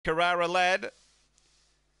Carrara Lad.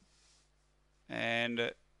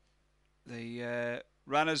 And the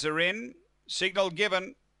runners are in. Signal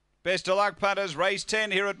given. Best of luck, punters. Race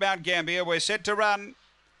 10 here at Mt-Gambier. We're set to run.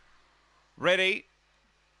 Ready.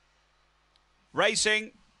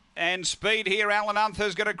 Racing. And speed here. Alan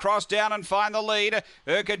Unther's going to cross down and find the lead.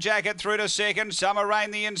 Urca Jacket through to second. Summer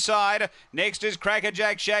Rain the inside. Next is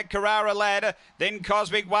Crackerjack Shack, Carrara Lad. Then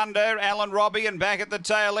Cosmic Wonder, Alan Robbie. And back at the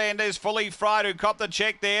tail end is Fully Fried, who copped the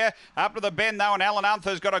check there. Up to the bend though, and Alan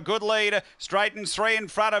Unther's got a good lead. Straightens 3 in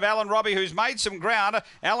front of Alan Robbie, who's made some ground.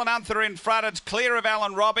 Alan Unther in front. It's clear of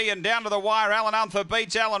Alan Robbie, and down to the wire. Alan Unther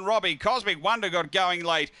beats Alan Robbie. Cosmic Wonder got going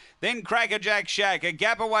late. Then Crackerjack Shack, a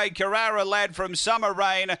gap away Carrara Lad from Summer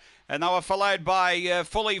Rain. And they were followed by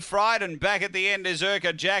Fully Fried, and back at the end is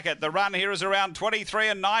Urca Jacket. The run here is around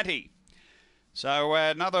 23.90. So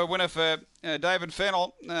another winner for David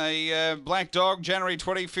Fennell, a black dog, January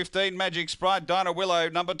 2015, Magic Sprite, Dinah Willow,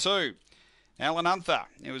 number 2. Alan Unther,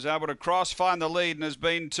 he was able to cross, find the lead, and has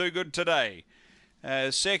been too good today.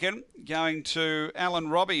 Second, going to Alan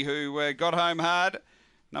Robbie, who got home hard.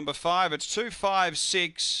 Number 5, it's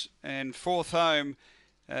 256, and fourth home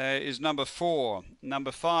is number 4.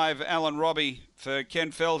 Number 5, Alan Robbie for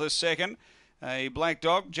Ken Felder second. A black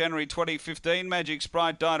dog, January 2015, Magic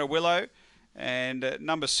Sprite, Dinah Willow. And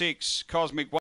number 6, Cosmic